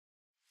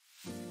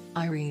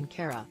Irene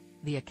Cara,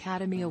 the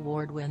Academy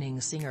Award-winning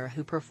singer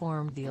who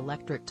performed the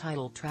electric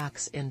title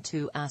tracks in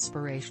two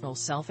aspirational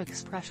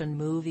self-expression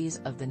movies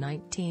of the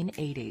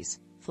 1980s,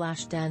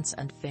 Flashdance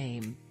and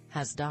Fame,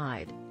 has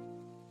died.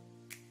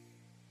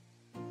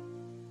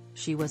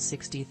 She was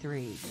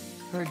 63.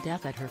 Her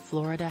death at her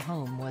Florida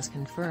home was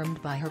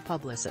confirmed by her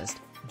publicist,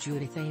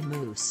 Judith A.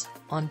 Moose,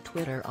 on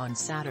Twitter on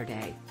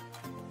Saturday.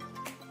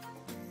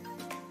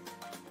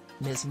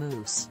 Ms.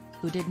 Moose,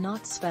 who did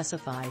not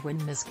specify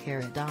when Ms.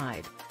 Cara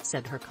died,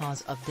 said her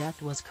cause of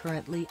death was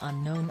currently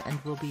unknown and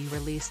will be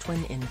released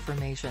when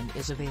information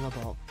is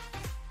available.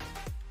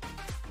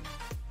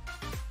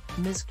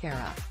 Ms.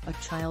 Cara, a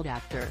child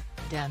actor,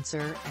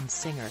 dancer and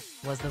singer,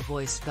 was the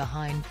voice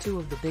behind two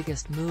of the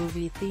biggest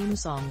movie theme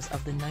songs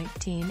of the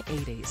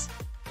 1980s.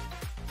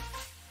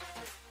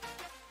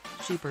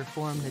 She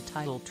performed the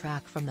title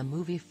track from the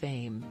movie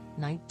Fame,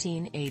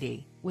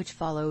 1980, which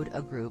followed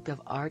a group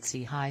of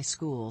artsy high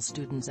school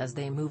students as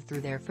they moved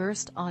through their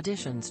first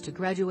auditions to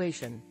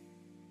graduation.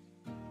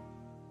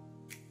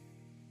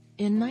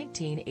 In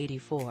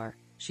 1984,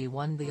 she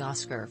won the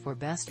Oscar for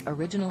Best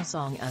Original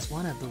Song as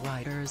one of the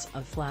writers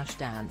of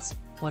Flashdance,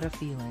 What a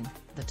Feeling,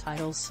 the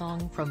title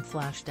song from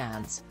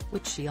Flashdance,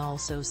 which she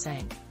also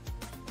sang.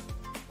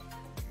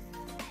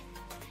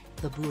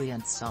 The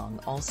buoyant song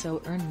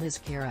also earned Ms.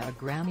 Cara a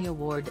Grammy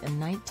Award in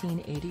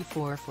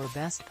 1984 for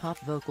Best Pop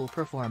Vocal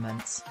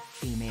Performance,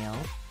 Female,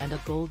 and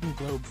a Golden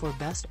Globe for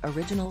Best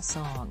Original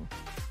Song.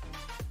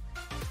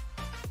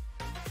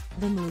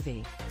 The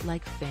movie,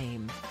 like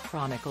Fame,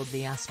 chronicled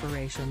the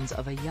aspirations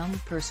of a young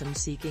person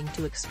seeking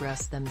to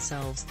express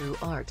themselves through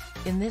art,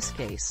 in this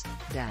case,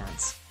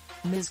 dance.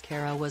 Ms.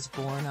 Cara was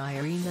born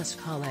Irene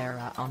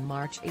Cara on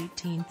March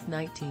 18,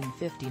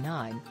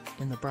 1959,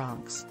 in the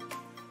Bronx.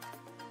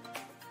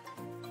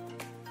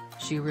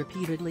 She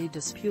repeatedly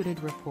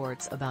disputed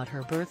reports about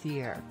her birth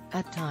year,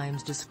 at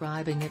times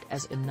describing it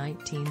as in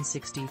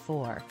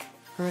 1964.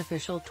 Her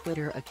official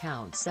Twitter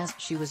account says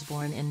she was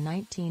born in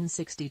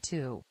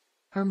 1962.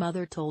 Her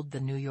mother told the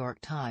New York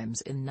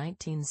Times in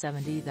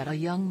 1970 that a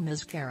young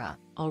Ms. Cara,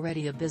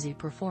 already a busy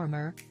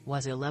performer,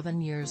 was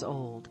 11 years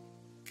old.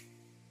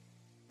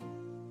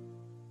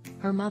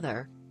 Her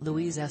mother,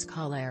 Louise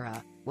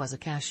Cara, was a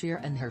cashier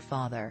and her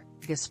father,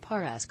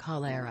 Gaspar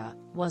Cara,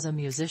 was a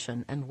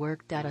musician and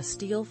worked at a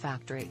steel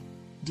factory.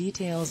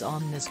 Details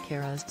on Ms.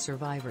 Cara's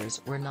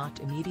survivors were not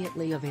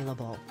immediately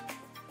available.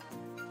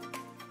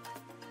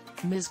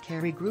 Ms.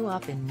 Cara grew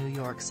up in New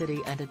York City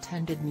and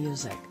attended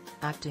music,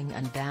 acting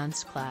and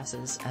dance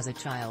classes as a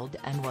child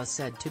and was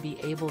said to be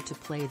able to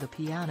play the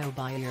piano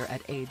by ear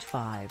at age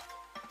 5.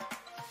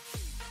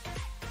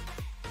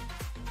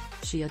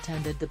 She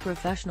attended the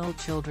Professional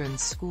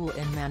Children's School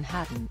in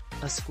Manhattan,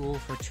 a school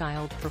for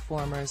child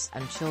performers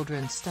and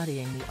children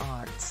studying the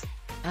arts.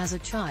 As a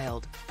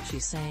child, she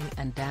sang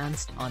and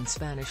danced on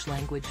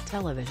Spanish-language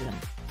television.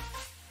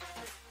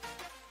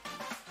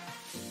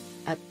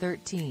 At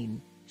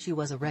 13, she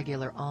was a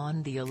regular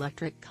on The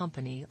Electric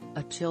Company,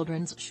 a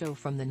children's show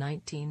from the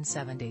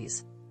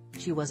 1970s.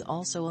 She was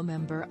also a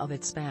member of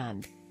its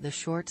band, The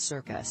Short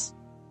Circus.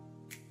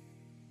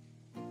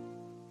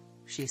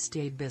 She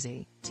stayed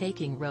busy,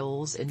 taking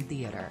roles in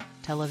theater,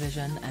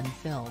 television and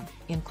film,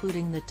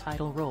 including the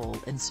title role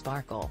in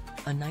Sparkle,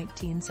 a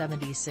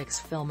 1976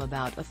 film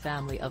about a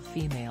family of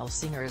female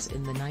singers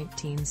in the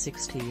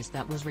 1960s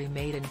that was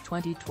remade in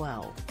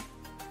 2012.